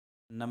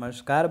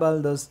નમસ્કાર બાલ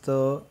દોસ્તો,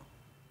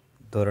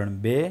 ધોરણ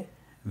 2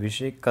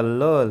 વિષય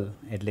કલ્લોલ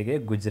એટલે કે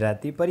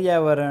ગુજરાતી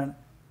પર્યાવરણ.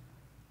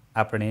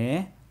 આપણે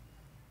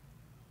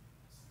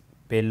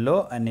પહેલો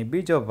અને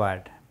બીજો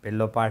પાઠ,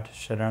 પહેલો પાઠ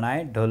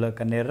શરણાઈ,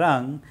 ઢોલક અને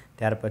રંગ,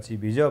 ત્યાર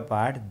પછી બીજો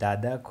પાઠ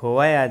દાદા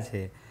ખોવાયા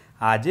છે.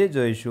 આજે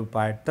જોઈશું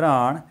પાઠ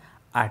 3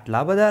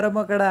 આટલા બધા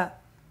રમકડા.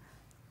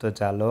 તો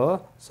ચાલો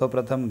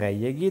સૌપ્રથમ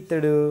ગાઈએ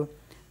ગીતડું.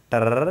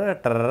 ટર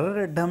ટર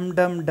ઢમ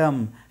ઢમ ઢમ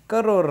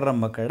કરો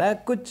રમકડા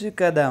કુચ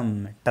કદમ.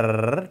 ટર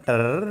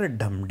ટર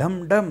ઢમ ઢમ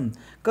ઢમ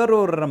કરો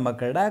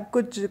રમકડા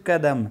કુચ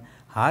કદમ.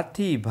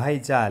 હાથી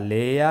ભાઈ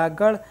ચાલે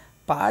આગળ,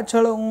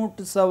 પાછળ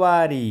ઊંટ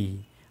સવારી.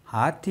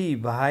 હાથી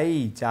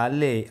ભાઈ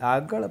ચાલે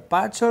આગળ,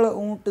 પાછળ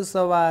ઊંટ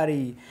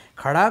સવારી.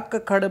 ખડાક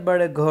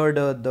ખડબડ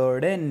ઘોડો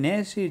દોડે,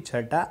 નેસી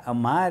છટા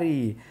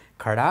અમારી.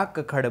 ખડાક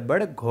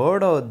ખડબડ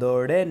ઘોડો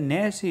દોડે,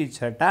 નેસી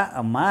છટા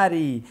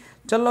અમારી.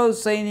 ચલો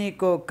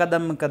સૈનિકો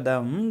કદમ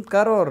કદમ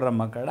કરો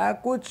રમકડા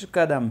કુચ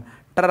કદમ.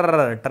 ટર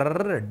ટર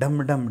ઢમ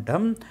ઢમ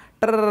ઢમ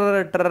ટર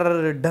ટર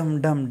ઢમ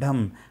ઢમ ઢમ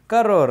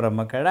કરો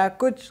રમકડા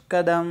કુચ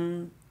કદમ.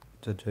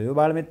 તો જોયું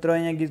બાળ મિત્રો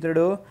અહીંયા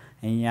ગીતડું.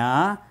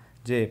 અહીંયા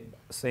જે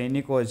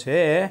સૈનિકો છે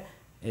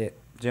એ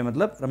જે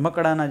મતલબ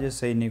રમકડાના જે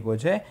સૈનિકો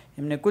છે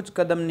એમને કુચ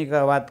કદમની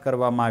વાત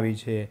કરવામાં આવી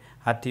છે.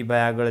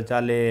 હાથીભાઈ આગળ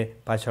ચાલે,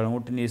 પાછળ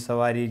ઊંટની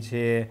સવારી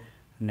છે,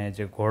 અને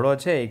જે ઘોડો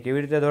છે એ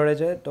કેવી રીતે દોડે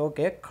છે તો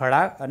કે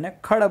ખડાક અને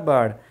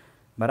ખડબડ.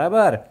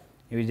 બરાબર.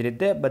 એવી જ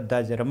રીતે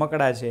બધા જે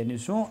રમકડા છે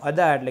એની શું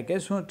અદા એટલે કે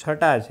શું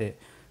છટા છે.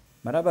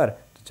 બરાબર.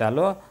 તો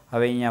ચાલો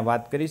હવે અહીંયા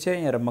વાત કરી છે,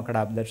 અહીંયા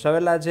રમકડા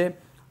દર્શાવેલા છે.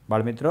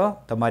 બાળમિત્રો,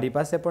 તમારી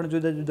પાસે પણ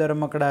જુદા જુદા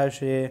રમકડા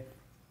હશે.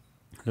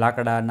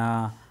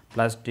 લાકડાના,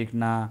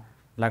 પ્લાસ્ટિકના,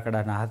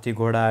 લાકડાના હાથી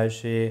ઘોડા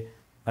હશે.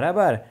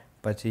 બરાબર.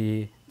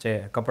 પછી જે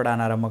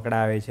કપડાના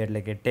રમકડા આવે છે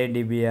એટલે કે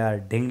ટેડી બિયર,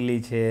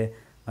 ઢીંગલી છે.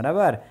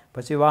 બરાબર.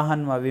 પછી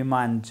વાહનમાં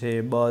વિમાન છે,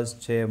 બસ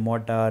છે,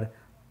 મોટર,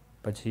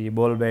 પછી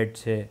બોલ બેટ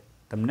છે.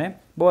 તમને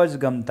બહુ જ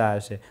ગમતા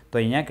હશે. તો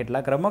અહીંયા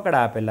કેટલાક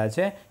રમકડા આપેલા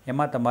છે,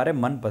 એમાં તમારે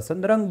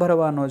મનપસંદ રંગ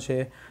ભરવાનો છે.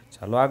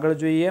 ચાલો આગળ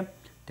જોઈએ.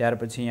 ત્યાર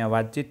પછી અહીંયા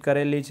વાતચીત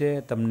કરેલી છે.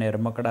 તમને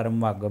રમકડા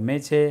રમવા ગમે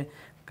છે?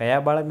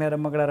 કયા બાળકને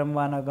રમકડા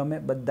રમવાના ગમે?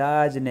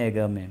 બધા જ ને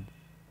ગમે.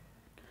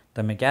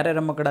 તમે ક્યારે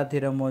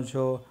રમકડાથી રમો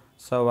છો?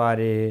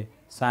 સવારે,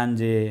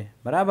 સાંજે.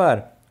 બરાબર.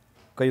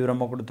 કયું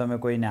રમકડું તમે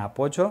કોઈને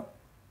આપો છો?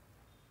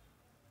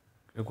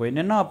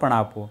 કોઈને ન પણ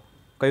આપો.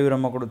 કયું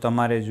રમકડું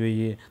તમારે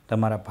જોઈએ?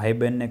 તમારા ભાઈ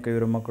બહેનને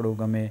કયું રમકડું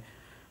ગમે?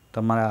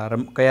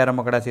 તમારા કયા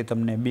રમકડાથી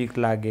તમને બીક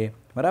લાગે?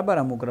 બરાબર.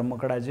 અમુક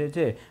રમકડા જે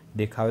છે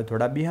દેખાવે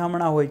થોડા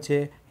બિહામણા હોય છે,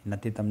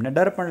 એનાથી તમને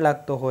ડર પણ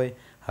લાગતો હોય.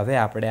 હવે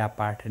આપણે આ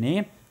પાઠની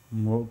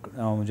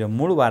જે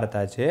મૂળ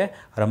વાર્તા છે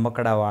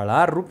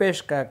રમકડાવાળા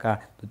રૂપેશ કાકા,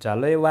 તો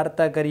ચાલો એ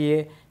વાર્તા કરીએ.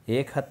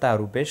 એક હતા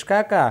રૂપેશ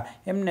કાકા,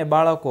 એમને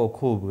બાળકો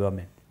ખૂબ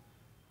ગમે.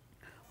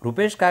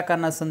 રૂપેશ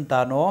કાકાના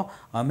સંતાનો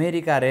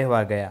અમેરિકા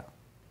રહેવા ગયા.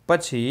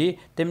 પછી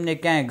તેમને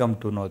ક્યાંય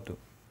ગમતું નહોતું.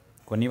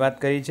 કોની વાત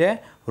કરી છે?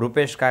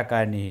 રૂપેશ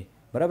કાકાની.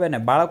 બરાબર ને.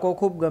 બાળકો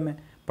ખૂબ ગમે,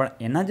 પણ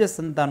એના જે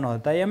સંતાનો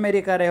હતા એ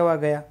અમેરિકા રહેવા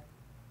ગયા.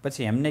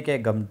 પછી એમને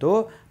ક્યાંય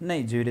ગમતું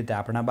નહીં. જેવી રીતે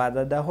આપણા બા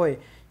દાદા હોય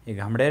એ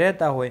ગામડે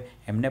રહેતા હોય,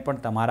 એમને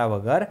પણ તમારા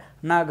વગર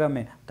ના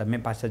ગમે. તમે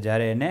પાછા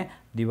જ્યારે એને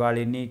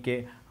દિવાળીની કે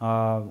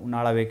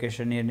ઉનાળા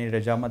વેકેશનની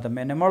રજામાં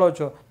તમે એને મળો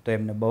છો તો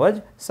એમને બહુ જ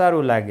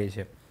સારું લાગે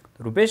છે.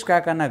 રૂપેશ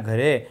કાકાના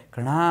ઘરે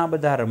ઘણા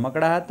બધા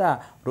રમકડા હતા.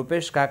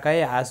 રૂપેશ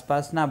કાકાએ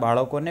આસપાસના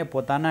બાળકોને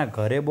પોતાના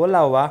ઘરે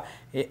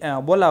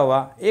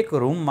બોલાવવા એક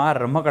રૂમમાં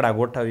રમકડા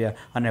ગોઠવ્યા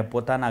અને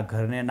પોતાના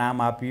ઘરને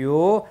નામ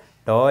આપ્યું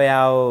ટોય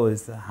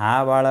હાઉસ.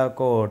 હા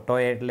બાળકો,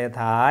 ટોય એટલે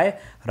થાય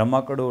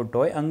રમકડું.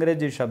 ટોય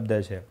અંગ્રેજી શબ્દ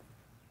છે,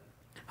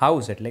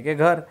 હાઉસ એટલે કે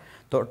ઘર.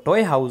 તો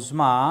ટોય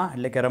હાઉસમાં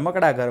એટલે કે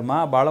રમકડા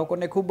ઘરમાં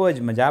બાળકોને ખૂબ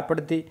જ મજા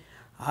પડતી.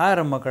 આ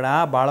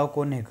રમકડા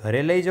બાળકોને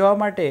ઘરે લઈ જવા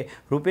માટે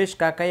રૂપેશ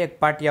કાકાએ એક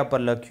પાટિયા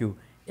પર લખ્યું,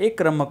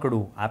 એક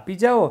રમકડું આપી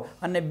જાઓ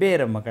અને 2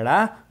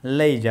 રમકડા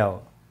લઈ જાઓ.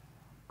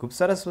 ખૂબ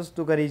સરસ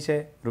વસ્તુ કરી છે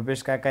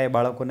રૂપેશ કાકાએ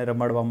બાળકોને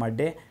રમાડવા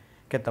માટે,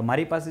 કે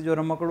તમારી પાસે જો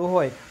રમકડું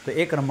હોય તો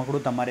એક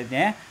રમકડું તમારે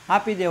ત્યાં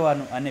આપી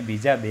દેવાનું અને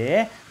બીજા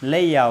 2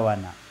 લઈ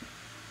આવવાના.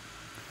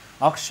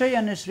 અક્ષય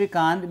અને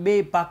શ્રીકાંત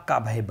 2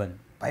 પાક્કા ભાઈબંધ.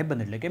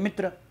 ભાઈબંધ એટલે કે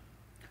મિત્ર.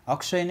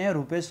 અક્ષયને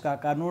રૂપેશ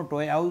કાકાનું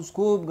ટોય હાઉસ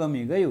ખૂબ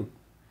ગમી ગયું.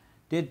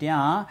 તે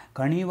ત્યાં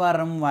ઘણીવાર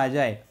રમવા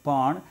જાય,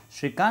 પણ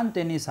શ્રીકાંત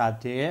તેની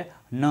સાથે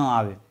ન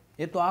આવે.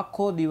 એ તો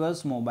આખો દિવસ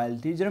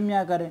મોબાઈલથી જ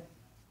રમ્યા કરે.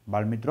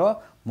 બાળમિત્રો,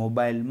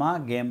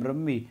 મોબાઈલમાં ગેમ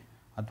રમવી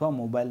અથવા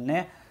મોબાઈલને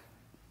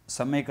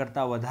સમય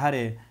કરતાં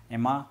વધારે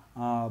એમાં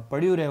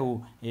પડ્યું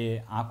રહેવું એ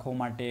આંખો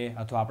માટે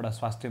અથવા આપણા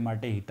સ્વાસ્થ્ય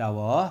માટે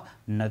હિતાવહ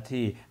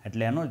નથી.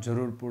 એટલે એનો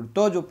જરૂર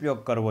પૂરતો જ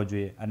ઉપયોગ કરવો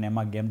જોઈએ અને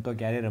એમાં ગેમ તો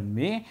ક્યારેય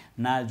રમવી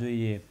ના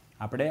જોઈએ.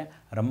 આપણે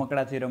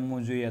રમકડાથી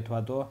રમવું જોઈએ,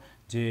 અથવા તો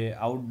જે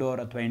આઉટડોર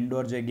અથવા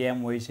ઇન્ડોર જે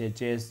ગેમ હોય છે,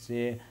 ચેસ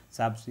છે,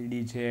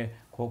 સાપસીડી છે,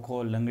 ખોખો,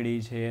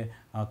 લંગડી છે,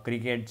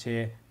 ક્રિકેટ છે.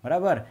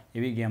 બરાબર.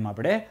 એવી ગેમ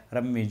આપણે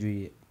રમવી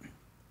જોઈએ.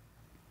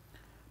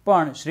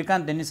 પણ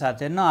શ્રીકાંત તેની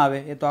સાથે ન આવે.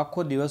 એ તો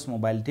આખો દિવસ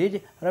મોબાઈલથી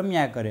જ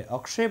રમ્યા કરે.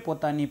 અક્ષય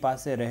પોતાની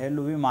પાસે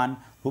રહેલું વિમાન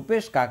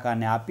રૂપેશ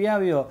કાકાને આપી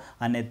આવ્યો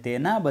અને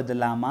તેના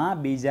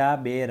બદલામાં બીજા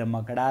 2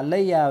 રમકડા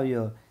લઈ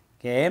આવ્યો.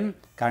 કેમ?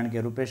 કારણ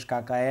કે રૂપેશ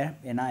કાકાએ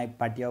એના એક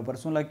પાટિયા ઉપર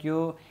શું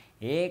લખ્યું?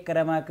 એક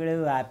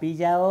રમકડું આપી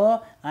જાઓ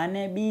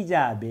અને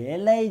બીજા 2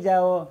 લઈ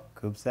જાઓ.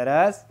 ખૂબ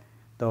સરસ.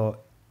 તો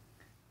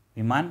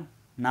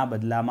વિમાનના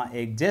બદલામાં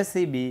એક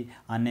જેસીબી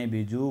અને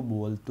બીજું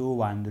બોલતું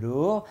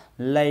વાંદરું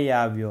લઈ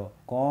આવ્યો.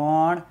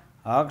 કોણ?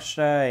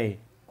 અક્ષય.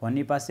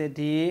 કોની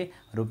પાસેથી?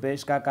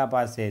 રૂપેશ કાકા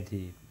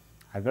પાસેથી.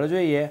 આગળ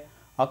જોઈએ.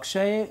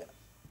 અક્ષયે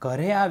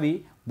ઘરે આવી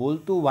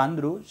બોલતું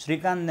વાંદરું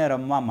શ્રીકાંતને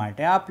રમવા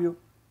માટે આપ્યું.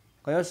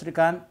 કયો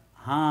શ્રીકાંત?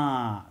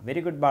 હા,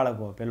 વેરી ગુડ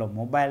બાળકો. પેલો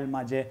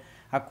મોબાઈલમાં જે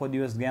આખો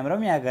દિવસ ગેમ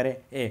રમ્યા કરે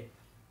એ.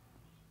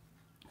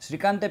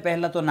 શ્રીકાંતે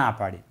પહેલાં તો ના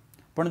પાડી,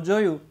 પણ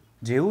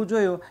જેવું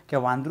જોયું કે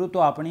વાંદરું તો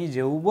આપણે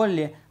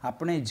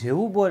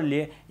જેવું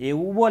બોલીએ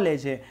એવું બોલે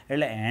છે,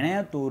 એટલે એણે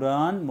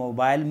તુરંત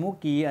મોબાઈલ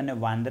મૂકી અને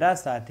વાંદરા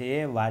સાથે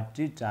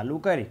વાતચીત ચાલુ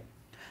કરી.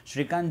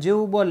 શ્રીકાંત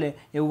જેવું બોલે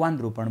એવું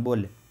વાંદરું પણ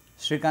બોલે.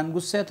 શ્રીકાંત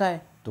ગુસ્સે થાય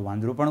તો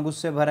વાંદરું પણ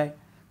ગુસ્સે ભરાય.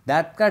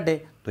 દાંત કાઢે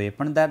તો એ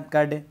પણ દાંત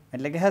કાઢે,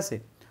 એટલે કે હસે.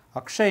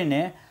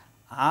 અક્ષયને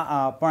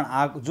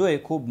આ જોઈ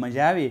ખૂબ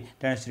મજા આવી.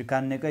 તેણે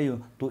શ્રીકાંતને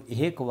કહ્યું, તું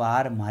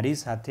એકવાર મારી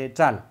સાથે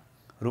ચાલ.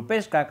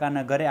 રૂપેશ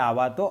કાકાના ઘરે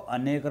આવા તો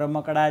અનેક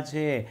રમકડા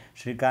છે.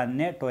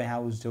 શ્રીકાંતને ટોય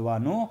હાઉસ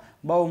જવાનું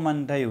બહુ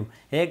મન થયું.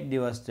 એક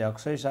દિવસ તે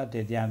અક્ષય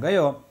સાથે ત્યાં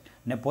ગયો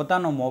ને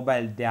પોતાનો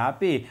મોબાઈલ ત્યાં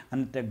આપી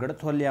અને તે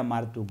ગળથોલિયા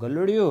મારતું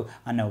ગલુડિયું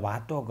અને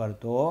વાતો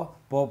કરતો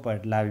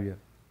પોપટ લાવ્યો.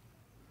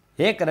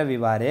 એક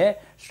રવિવારે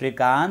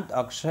શ્રીકાંત,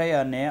 અક્ષય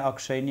અને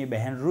અક્ષયની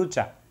બહેન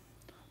રૂચા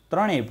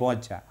ત્રણેય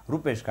પહોંચ્યા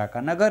રૂપેશ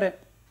કાકાના ઘરે.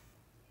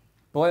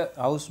 ટોય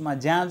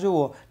હાઉસમાં જ્યાં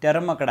જુઓ ત્યાં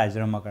રમકડા જ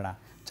રમકડા.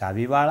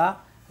 ચાવીવાળા,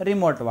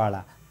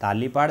 રિમોટવાળા,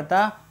 તાલી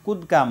પાડતા,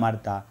 કૂદકા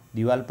મારતા,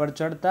 દિવાલ પર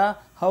ચડતા,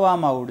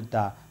 હવામાં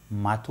ઉડતા,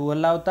 માથું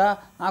હલાવતા,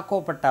 આંખો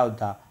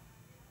પટાવતા.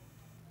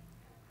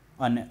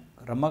 અને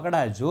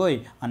રમકડા જોઈ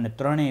અને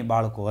ત્રણેય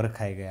બાળકો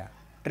હરખાઈ ગયા.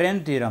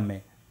 ટ્રેનથી રમે,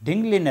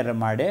 ઢીંગલીને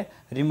રમાડે,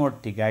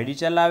 રિમોટથી ગાડી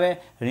ચલાવે,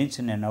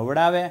 રીંછને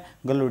નવડાવે,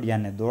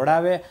 ગલુડિયાને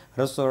દોડાવે,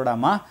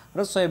 રસોડામાં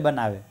રસોઈ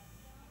બનાવે.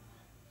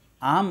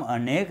 આમ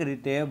અનેક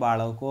રીતે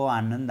બાળકો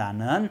આનંદ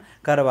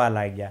કરવા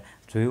લાગ્યા.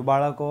 જોયું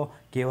બાળકો,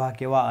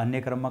 કેવા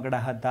અનેક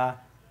રમકડા હતા.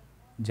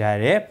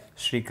 જ્યારે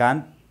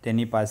શ્રીકાંત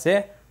તેની પાસે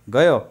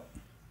ગયો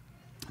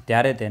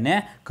ત્યારે તેને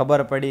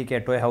ખબર પડી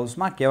કે ટોય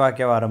હાઉસમાં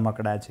કેવા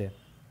રમકડા છે.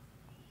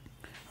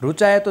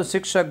 રૂચાએ તો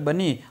શિક્ષક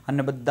બની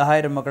અને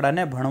બધાય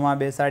રમકડાને ભણવા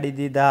બેસાડી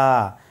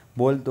દીધા.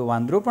 બોલતું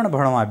વાંદરું પણ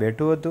ભણવા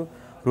બેઠું હતું.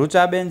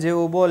 રૂચાબેન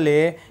જેવું બોલે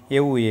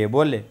એવું એ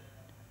બોલે.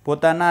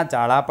 પોતાના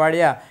ચાળા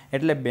પાડ્યા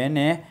એટલે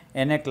બેને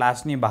એને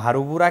ક્લાસની બહાર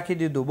ઊભું રાખી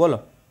દીધું. બોલો.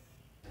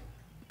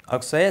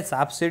 અક્ષયે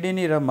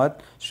સાપસીડીની રમત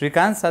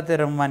શ્રીકાંત સાથે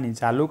રમવાની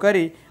ચાલુ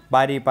કરી.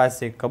 બારી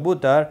પાસે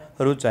કબૂતર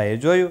રૂચાએ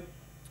જોયું.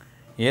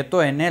 એ તો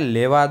એને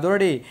લેવા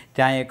દોડી.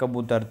 ત્યાં એ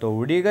કબૂતર તો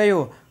ઉડી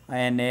ગયું.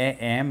 એને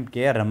એમ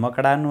કે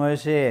રમકડાનું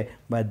હશે.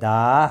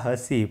 બધા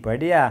હસી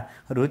પડ્યા.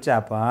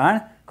 રૂચા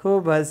પણ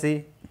ખૂબ હસી.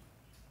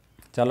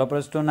 ચાલો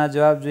પ્રશ્નોના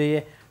જવાબ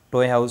જોઈએ.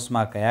 ટોય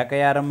હાઉસમાં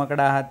કયા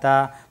રમકડા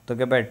હતા? તો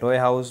કે ભાઈ ટોય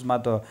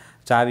હાઉસમાં તો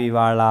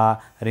ચાવીવાળા,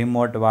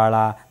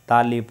 રિમોટવાળા,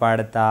 તાલી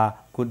પાડતા,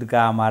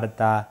 કૂદકા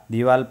મારતા,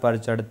 દિવાલ પર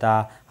ચડતા,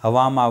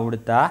 હવામાં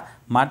ઉડતા,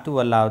 માથું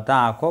હલાવતા,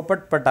 આંખો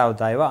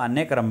પટપટાવતા એવા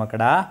અનેક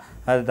રમકડા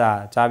હતા.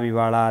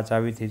 ચાવીવાળા,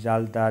 ચાવીથી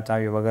ચાલતા,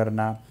 ચાવી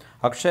વગરના.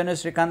 અક્ષય અને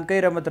શ્રીકાંત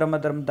કઈ રમત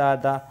રમતા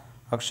હતા?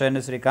 અક્ષય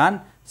અને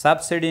શ્રીકાંત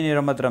સાપસીડીની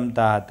રમત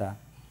રમતા હતા.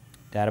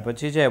 ત્યાર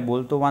પછી છે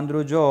બોલતું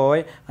વાંદરું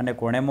જોઈ અને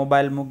કોણે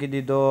મોબાઈલ મૂકી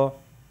દીધો?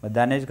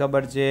 બધાને જ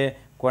ખબર છે.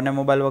 કોને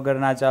મોબાઈલ વગર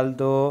ના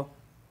ચાલતો?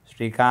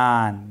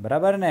 શ્રીકાંત.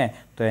 બરાબર ને?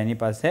 તો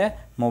એની પાસે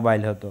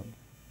મોબાઈલ હતો.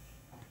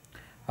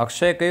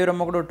 અક્ષય કયું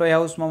રમકડું ટોય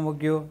હાઉસમાં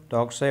મૂક્યું?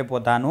 તો અક્ષય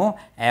પોતાનું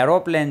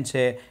એરોપ્લેન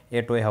છે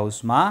એ ટોય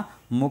હાઉસમાં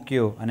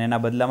મૂક્યું. અને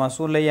એના બદલામાં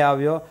શું લઈ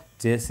આવ્યો?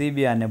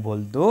 જેસીબી અને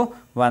બોલતું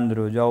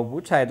વાંદરું. જો આવું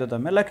પૂછાય તો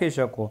તમે લખી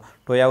શકો.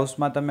 ટોય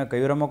હાઉસમાં તમે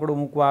કયું રમકડું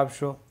મૂકવા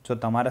આપશો? જો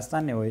તમારા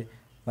સ્થાને હોય,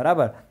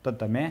 બરાબર, તો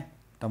તમે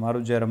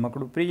તમારું જે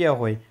રમકડું પ્રિય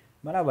હોય,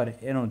 બરાબર,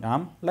 એનું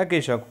નામ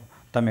લખી શકો.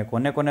 તમે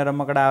કોને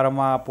રમકડા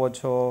રમવા આપો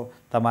છો?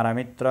 તમારા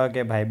મિત્ર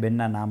કે ભાઈ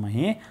બહેનના નામ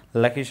અહીં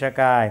લખી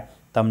શકાય.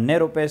 તમને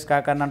રૂપેશ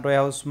કાકાના ટોય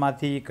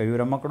હાઉસમાંથી કયું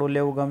રમકડું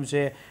લેવું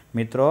ગમશે?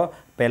 મિત્રો,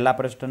 પહેલા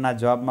પ્રશ્નના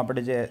જવાબમાં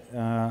આપણે જે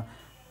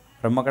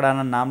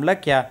રમકડાના નામ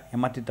લખ્યા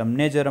એમાંથી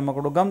તમને જે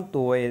રમકડું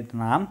ગમતું હોય એ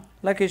નામ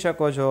લખી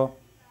શકો છો.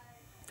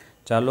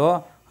 ચાલો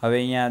હવે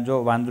અહીંયા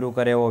જો વાંદરું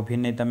કરે એવો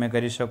અભિનય તમે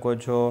કરી શકો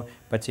છો.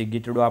 પછી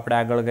ગીતડું આપણે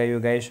આગળ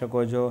ગાઈ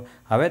શકો છો.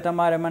 હવે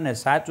તમારે મને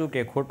સાચું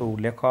કે ખોટું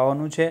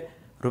લખવાનું છે.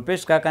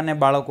 રૂપેશ કાકાને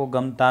બાળકો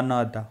ગમતા ન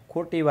હતા.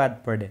 ખોટી વાત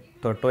પડે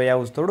તો ટોય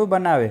હાઉસ થોડું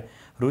બનાવે.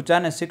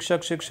 રૂચાને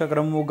શિક્ષક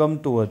રમવું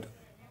ગમતું હતું.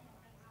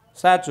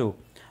 સાચું.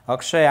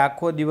 અક્ષય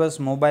આખો દિવસ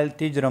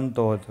મોબાઈલથી જ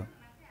રમતો હતો.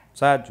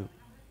 સાચું.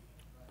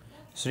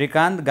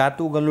 શ્રીકાંત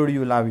ગાતું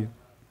ગલુડિયું લાવ્યું.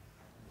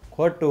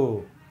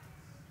 ખોટું.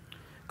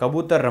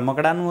 કબૂતર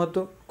રમકડાનું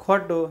હતું.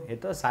 ખોટું. એ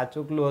તો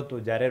સાચું ક્લુ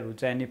હતું. જ્યારે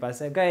રૂચા એની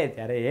પાસે ગઈ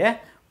ત્યારે એ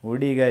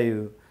ઉડી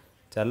ગયું.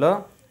 ચલો,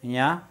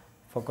 અહીંયા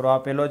ફકરો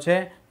આપેલો છે,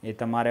 એ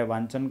તમારે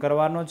વાંચન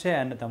કરવાનો છે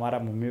અને તમારા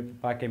મમ્મી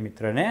પપ્પા કે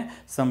મિત્રને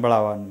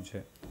સંભળાવવાનું છે.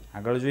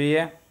 આગળ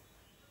જોઈએ.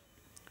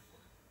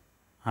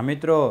 હા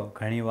મિત્રો,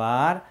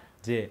 ઘણીવાર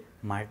જે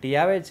માટી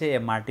આવે છે એ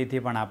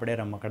માટીથી પણ આપણે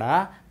રમકડા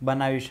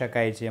બનાવી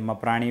શકાય છે. એમાં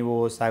પ્રાણીઓ,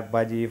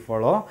 શાકભાજી,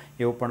 ફળો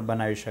એવું પણ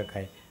બનાવી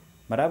શકાય.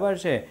 બરાબર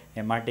છે.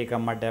 એ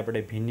માટીકામ માટે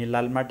આપણે ભીની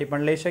લાલ માટી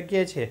પણ લઈ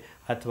શકીએ છીએ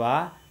અથવા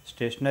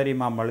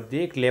સ્ટેશનરીમાં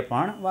મળતી ક્લે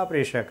પણ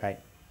વાપરી શકાય.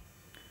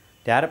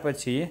 ત્યાર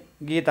પછી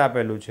ગીત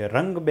આપેલું છે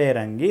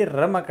રંગબેરંગી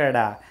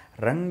રમકડા,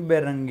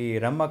 રંગબેરંગી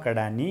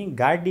રમકડાની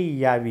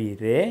ગાડી આવી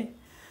રે,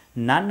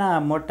 નાના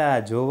મોટા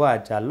જોવા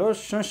ચાલો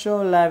શું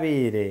શું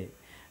લાવી રે.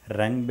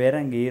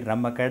 રંગબેરંગી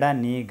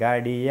રમકડાની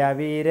ગાડી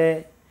આવી રે,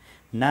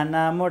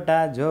 નાના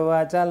મોટા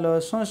જોવા ચાલો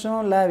શું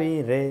શું લાવી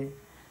રે.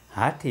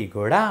 હાથી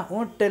ઘોડા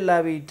ઊંટ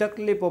લાવી,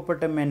 ચકલી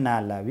પોપટ મેં ના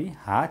લાવી,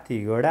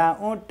 હાથી ઘોડા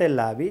ઊંટ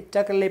લાવી,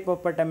 ચકલી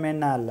પોપટ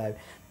મેં ના લાવી,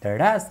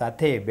 ધડા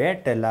સાથે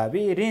બેટ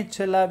લાવી, રીંછ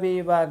લાવી,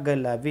 વાઘ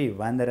લાવી,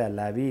 વાંદરા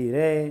લાવી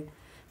રે.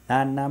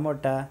 નાના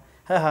મોટા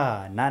હા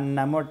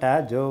નાના મોટા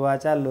જોવા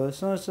ચાલો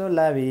શું શું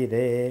લાવી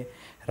રે.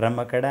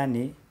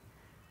 રમકડાની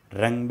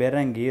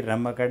રંગબેરંગી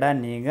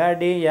રમકડાની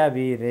ગાડી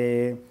આવી રે,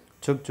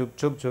 છુક છુક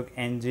છુક છુક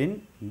એન્જિન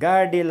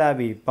ગાડી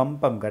લાવી, પમ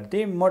પમ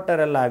કરતી મોટર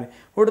લાવી,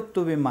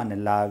 ઉડતું વિમાન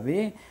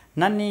લાવી,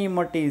 નાની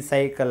મોટી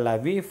સાયકલ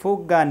લાવી,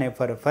 ફુગ્ગા ને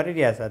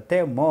ફરફરિયા સાથે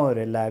મોર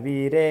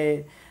લાવી રે.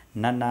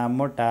 નાના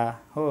મોટા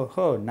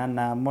હો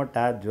નાના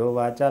મોટા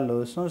જોવા ચાલો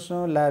શું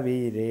શું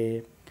લાવી રે.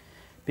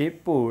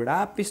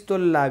 પીપુડા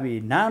પિસ્તોલ લાવી,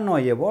 નાનો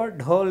એવો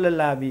ઢોલ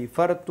લાવી,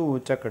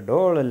 ફરતું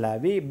ચકડોળ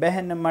લાવી,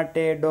 બહેન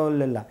માટે ડોલ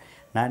લાવી,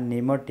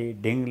 નાની મોટી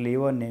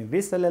ઢીંગલીઓને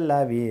વિસલ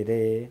લાવી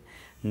રે.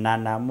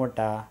 નાના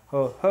મોટા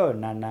હો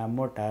નાના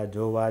મોટા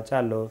જોવા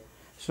ચાલો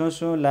શું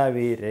શું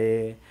લાવી રે.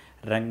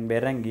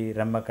 રંગબેરંગી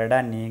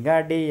રમકડાની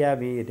ગાડી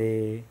આવી રે,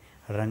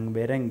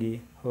 રંગબેરંગી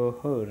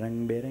હો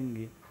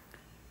રંગબેરંગી.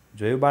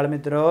 જોયું બાળ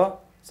મિત્રો,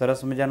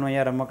 સરસ મજાનું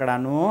અહીંયા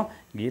રમકડાનું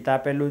ગીત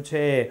આપેલું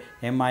છે.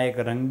 એમાં એક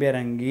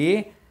રંગબેરંગી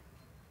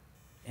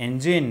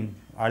એન્જિન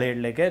વાળી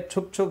એટલે કે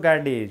છુક છુક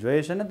ગાડી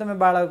જોઈએ છે ને તમે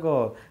બાળકો?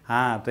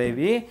 હા, તો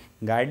એવી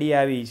ગાડી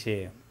આવી છે.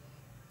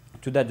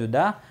 જુદા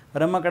જુદા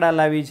રમકડા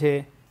લાવી છે.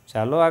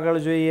 ચાલો આગળ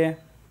જોઈએ.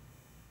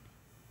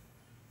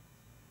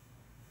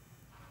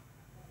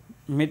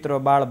 મિત્રો,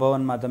 બાળ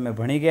ભવનમાં તમે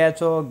ભણી ગયા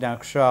છો. જ્યાં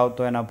ક્ષ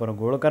આવતો એના પર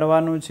ગોળ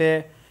કરવાનું છે,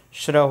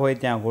 શ્ર હોય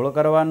ત્યાં ગોળ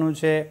કરવાનું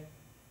છે,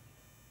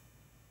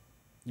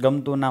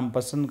 ગમતું નામ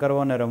પસંદ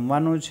કરવું અને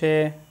રમવાનું છે.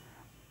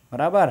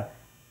 બરાબર?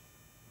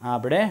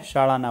 આપણે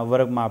શાળાના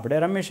વર્ગમાં આપણે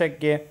રમી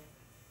શકીએ.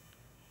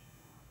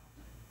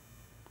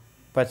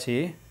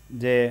 પછી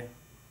જે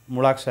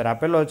મૂળાક્ષર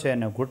આપેલો છે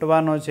એને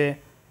ઘૂંટવાનો છે.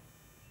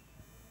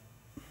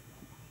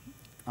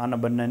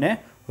 આના બંનેને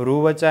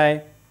રૂ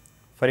વચાય.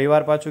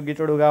 ફરીવાર પાછું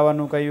ગીતોડું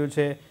ગાવાનું કહ્યું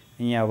છે.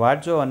 અહીંયા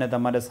વાંચો અને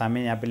તમારે સામે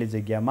આપેલી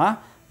જગ્યામાં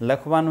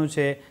લખવાનું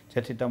છે,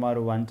 જેથી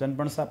તમારું વાંચન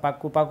પણ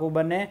પાક્કું પાક્કું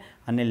બને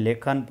અને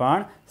લેખન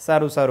પણ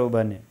સારું સારું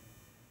બને.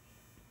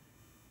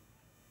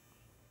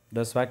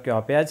 10 વાક્યો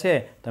આપ્યા છે,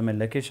 તમે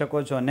લખી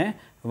શકો છો અને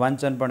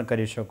વાંચન પણ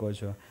કરી શકો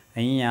છો.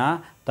 અહીંયા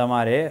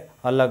તમારે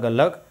અલગ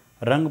અલગ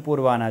રંગ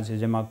પૂરવાના છે,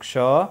 જેમાં ક્ષ,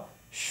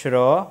 શ્ર,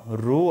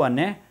 રૂ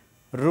અને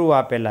રૂ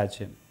આપેલા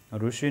છે.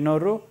 ઋષિનો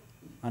રૂ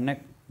અને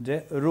જે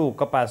રૂ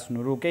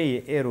કપાસનું રૂ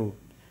કહીએ એ રૂ.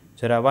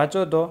 જરા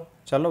વાંચો તો.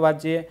 ચાલો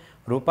વાંચીએ.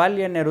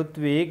 રૂપાલી અને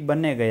ઋત્વિક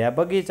બંને ગયા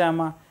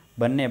બગીચામાં,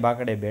 બંને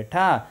બાકડે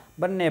બેઠા,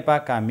 બંને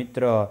પાકા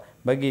મિત્ર.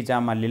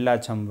 બગીચામાં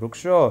લીલાછમ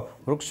વૃક્ષો,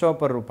 વૃક્ષો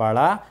પર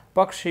રૂપાળા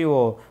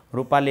પક્ષીઓ.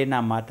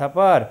 રૂપાલીના માથા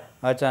પર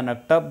અચાનક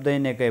ટપ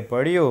દઈને કંઈ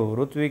પડ્યું.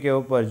 ઋત્વિકે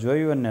ઉપર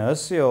જોયું અને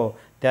હસ્યો.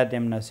 ત્યાં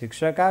તેમના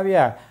શિક્ષક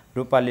આવ્યા.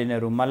 રૂપાલીને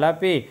રૂમાલ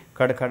આપી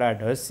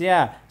ખડખડાટ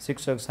હસ્યા.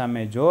 શિક્ષક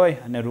સામે જોઈ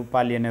અને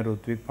રૂપાલી અને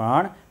ઋત્વિક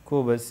પણ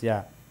ખૂબ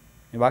હસ્યા.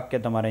 વાક્ય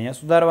તમારે અહીંયા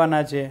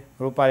સુધારવાના છે.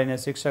 રૂપાલીને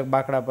શિક્ષક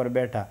બાકડા પર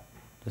બેઠા,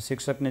 તો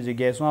શિક્ષકની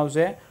જગ્યાએ શું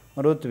આવશે?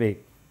 ઋત્વિક.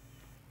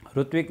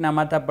 ઋત્વિકના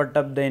માથા પર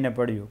ટપ દઈને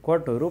પડ્યું,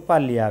 ખોટું.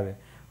 રૂપાલી આવે.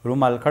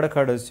 રૂમાલ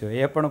ખડખડસ્યો,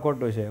 એ પણ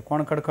ખોટું છે.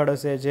 કોણ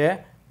ખડખડસે છે?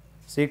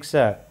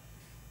 શિક્ષક.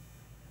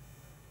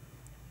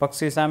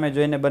 પક્ષી સામે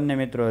જોઈને બંને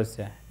મિત્રો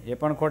હસ્યા, એ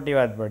પણ ખોટી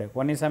વાત પડે.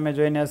 કોની સામે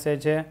જોઈને હસે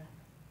છે?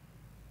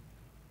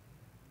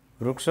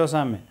 વૃક્ષો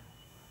સામે.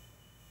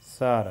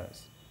 સરસ.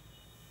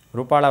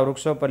 રૂપાળા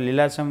વૃક્ષો પર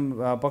લીલાછમ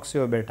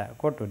પક્ષીઓ બેઠા,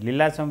 ખોટું.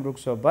 લીલાછમ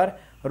વૃક્ષો પર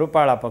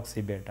રૂપાળા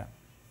પક્ષી બેઠા.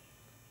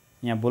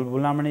 અહીંયા ભૂલ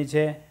ભૂલામણી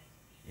છે,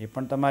 એ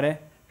પણ તમારે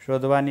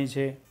શોધવાની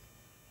છે.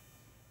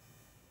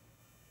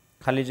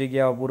 ખાલી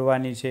જગ્યાઓ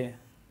પૂરવાની છે,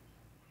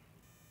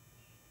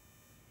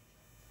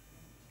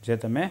 જે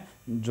તમે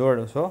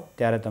જોડશો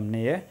ત્યારે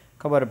તમને એ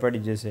ખબર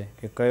પડી જશે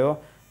કે કયો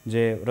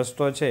જે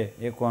રસ્તો છે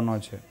એ કોનો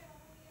છે.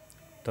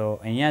 તો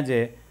અહીંયા જે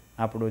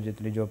આપણો જે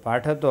ત્રીજો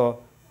પાઠ હતો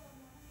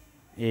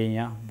એ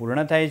અહીંયા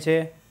પૂર્ણ થાય છે.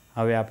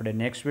 હવે આપણે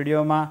નેક્સ્ટ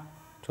વિડીયોમાં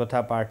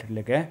ચોથા પાઠ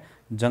એટલે કે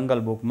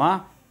જંગલ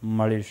બુકમાં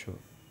મળીશું.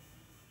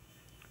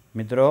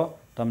 મિત્રો,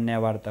 તમને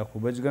આ વાર્તા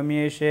ખૂબ જ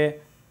ગમી હશે.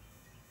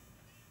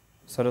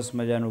 સરસ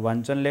મજાનું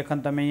વાંચન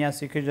લેખન તમે અહીંયા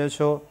શીખી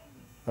જશો.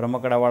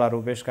 રમકડાવાળા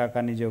રૂપેશ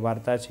કાકાની જે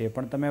વાર્તા છે એ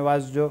પણ તમે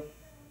વાંચજો.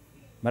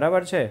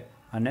 બરાબર છે?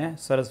 અને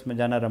સરસ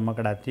મજાના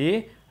રમકડાથી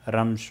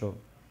રમશો.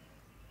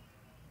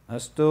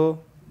 અસ્તુ.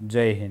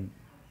 જય હિન્દ.